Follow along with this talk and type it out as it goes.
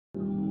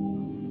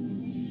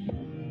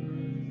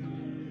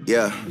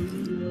Yeah.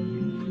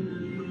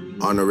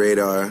 On the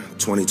radar,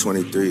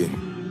 2023.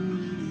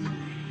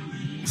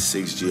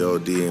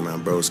 6GOD,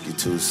 man, broski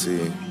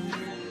 2C.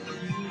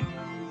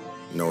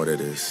 You know what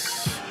it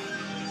is.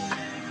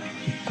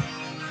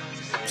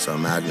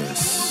 Some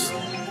madness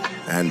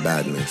and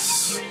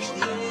badness.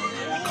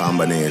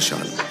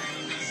 Combination.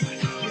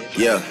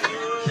 Yeah.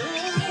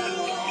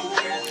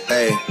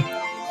 Hey.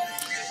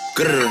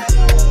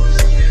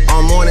 Grr.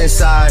 On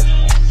Morningside,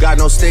 got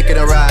no stick in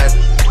the ride.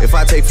 If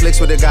I take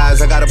flicks with the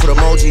guys, I gotta put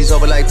emojis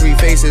over like 3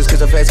 faces, cause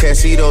the feds can't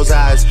see those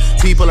eyes.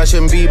 People I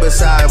shouldn't be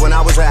beside. When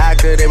I was an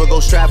actor, they would go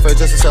Stratford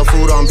just to sell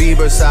food on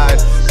Bieber's side.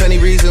 Plenty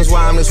reasons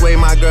why I'm this way,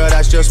 my girl,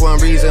 that's just one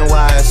reason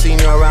why. I seen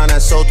you around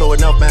at Sotto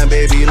enough, man,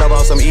 baby. You love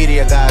all some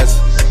eediat guys.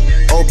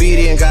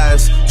 Obedient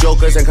guys,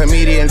 jokers and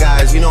comedian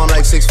guys. You know I'm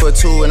like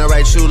 6'2" in the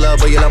right shoe, love,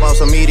 but you love all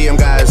some medium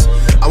guys.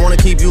 I wanna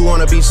keep you on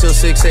the beach till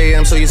 6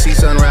 AM so you see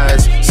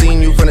sunrise.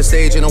 Seeing you from the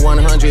stage in the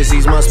 100s,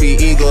 these must be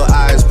eagle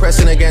eyes.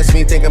 Pressing against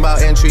me, thinking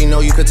about entry,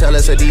 know you could tell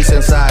it's a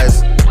decent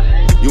size.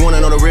 You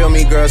wanna know the real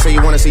me, girl, so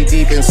you wanna see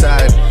deep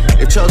inside.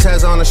 If Chubbs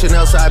has on a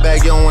Chanel side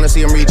bag, you don't wanna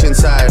see him reach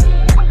inside.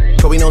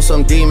 Cause we know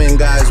some demon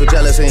guys with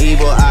jealous and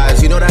evil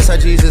eyes. You know that's how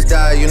Jesus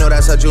died, you know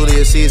that's how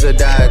Julius Caesar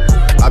died.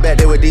 I bet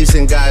they were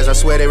decent guys, I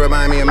swear they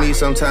remind me of me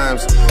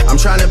sometimes. I'm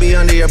trying to be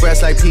under your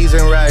breast like peas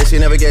and rice. You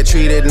never get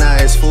treated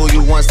nice. Fool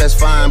you once, that's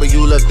fine, but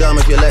you look dumb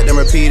if you let them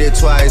repeat it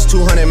twice.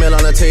 200 mil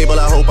on the table,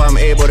 I hope I'm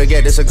able to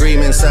get this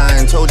agreement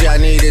signed. Told you I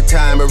needed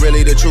time, but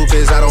really the truth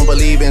is I don't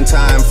believe in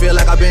time. Feel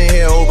like I've been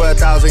here over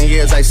 1,000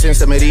 years, like since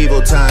the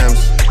medieval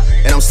times.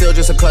 And I'm still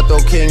just a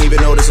cutthroat king, even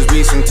though this is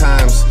recent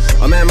times.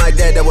 A man my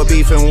dad that we're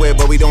beefing with,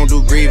 but we don't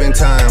do grieving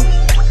time.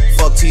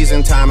 Fuck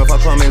teasing time, if I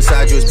come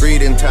inside you, it's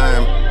breeding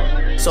time.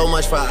 So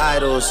much for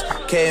idols,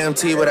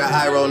 KMT with an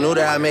eye roll. Knew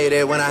that I made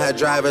it when I had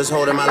drivers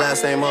holding my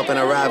last name up in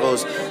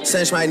arrivals.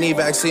 Cinch might need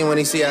vaccine when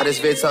he see how this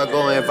vid start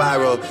going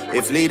viral.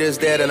 If leaders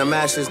dead and the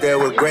masses there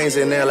with grains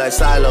in there like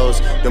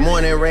silos. The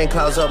morning rain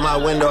clouds up my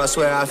window, I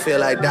swear I feel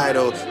like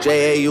Dido.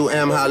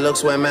 JAUM, how it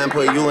looks when man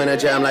put you in a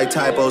jam like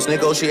typos.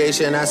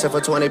 Negotiation asking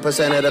for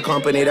 20% of the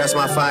company, that's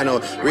my final.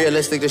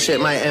 Realistic, the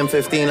shit might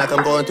M15 like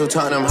I'm going through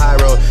Tottenham High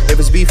Road. If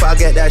it's beef, I'll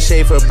get that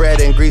shade for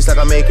bread and grease like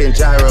I'm making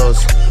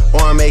gyros.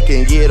 Or I'm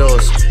making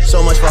gyros.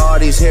 So much for all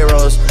these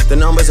heroes. The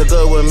numbers are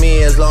good with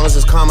me as long as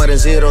it's calmer than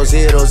 0,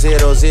 0,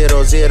 0,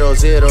 0, 0,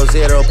 0,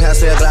 0.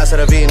 Pass me a glass of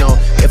the vino.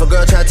 If a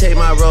girl try to take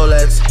my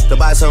Rolex to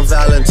buy some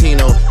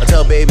Valentino, I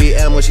tell baby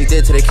M what she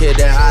did to the kid,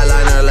 that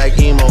eyeliner like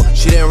emo.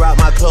 She didn't rock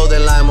my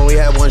clothing line when we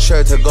had one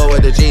shirt to go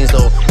with the jeans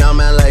though. Now a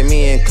man like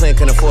me and Clint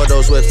can afford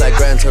those whips like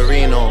Gran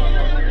Torino.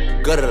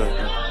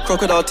 Grr.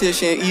 Crocodile tears,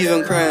 she ain't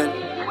even crying.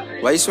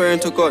 Why you swearing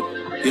to God?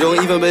 You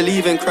don't even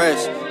believe in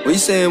Christ. What you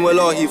saying, well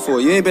are he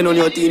for? You ain't been on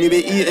your dean, you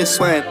been eating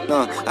swine.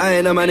 Nah, I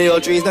ain't a man of your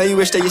dreams, now you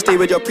wish that you stayed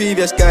with your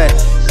previous guy.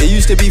 They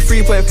used to be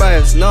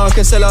 3.5s, now I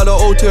can sell out the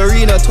O2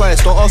 Arena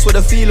twice. Don't ask what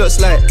the fee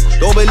looks like,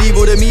 don't believe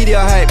all the media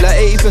hype. Like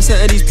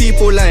 80% of these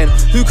people lying,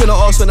 who can I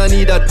ask when I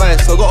need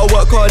advice? I gotta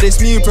work hard,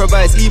 this me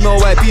provides. Email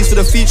white beats for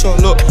the feature,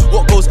 look,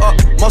 what goes up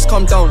must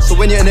come down. So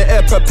when you're in the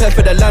air, prepare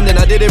for the landing.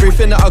 I did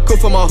everything that I could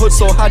for my hood,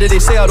 so how did they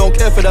say I don't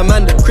care for the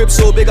man? Crib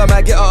so big I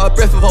might get out of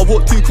breath if I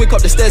walk too quick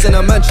up the stairs in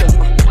a mansion.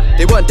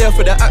 They weren't there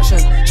for the action,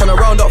 tryna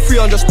round up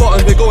 300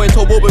 Spartans. We're going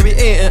to war but we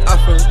ain't in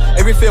Athens.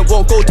 Everything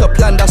won't go to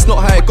plan, that's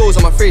not how it goes,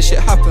 I'm afraid shit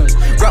happens.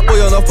 Rap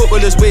boy on a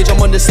footballer's wage, I'm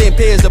on the same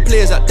pay as the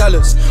players at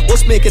Dallas.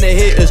 What's making the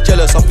haters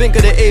jealous? I think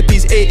of the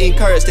AP's 18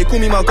 carats, they call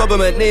me my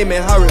government name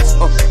in Harris.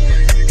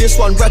 This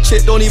one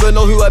ratchet, don't even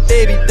know who her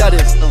baby dad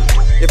is.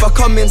 If I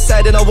come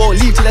inside then I won't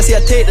leave till I see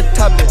I take the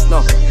tablet.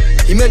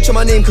 He mentioned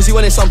my name cause he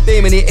wanted some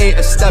fame and he ain't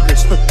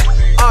established.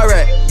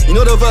 Alright, you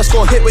know the verse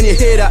gon' hit when you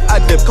hear that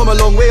ad-lib. Come a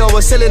long way, I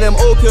was selling them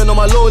opium on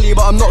my lonely,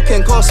 but I'm not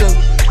Ken Carson.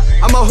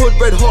 I'm a hood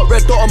red, hot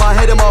red dot on my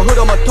head and my hood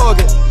on my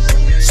target.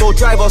 So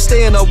drive or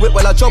stay in a whip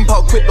while I jump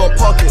out quick, don't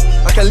park it.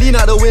 I can lean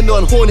out the window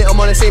and horn it, I'm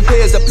on the same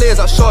pay as the players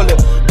at Charlotte.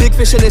 Big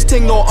fish in this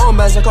ting, no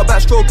armbands, like a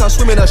backstroke, I'm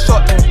swimming a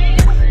shotgun.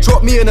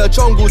 Drop me in a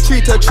jungle,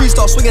 tree to tree,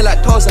 start swinging like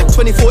Tarzan.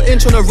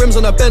 24-inch on the rims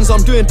on the Benz,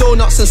 I'm doing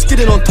donuts and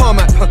skidding on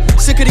tarmac.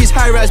 Sick of these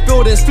high-rise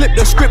buildings, flip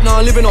the script, now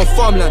I'm living on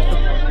farmland.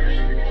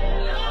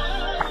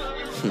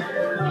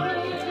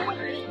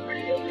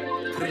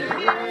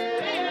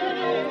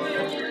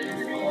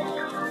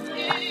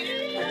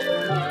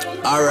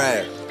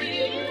 Alright.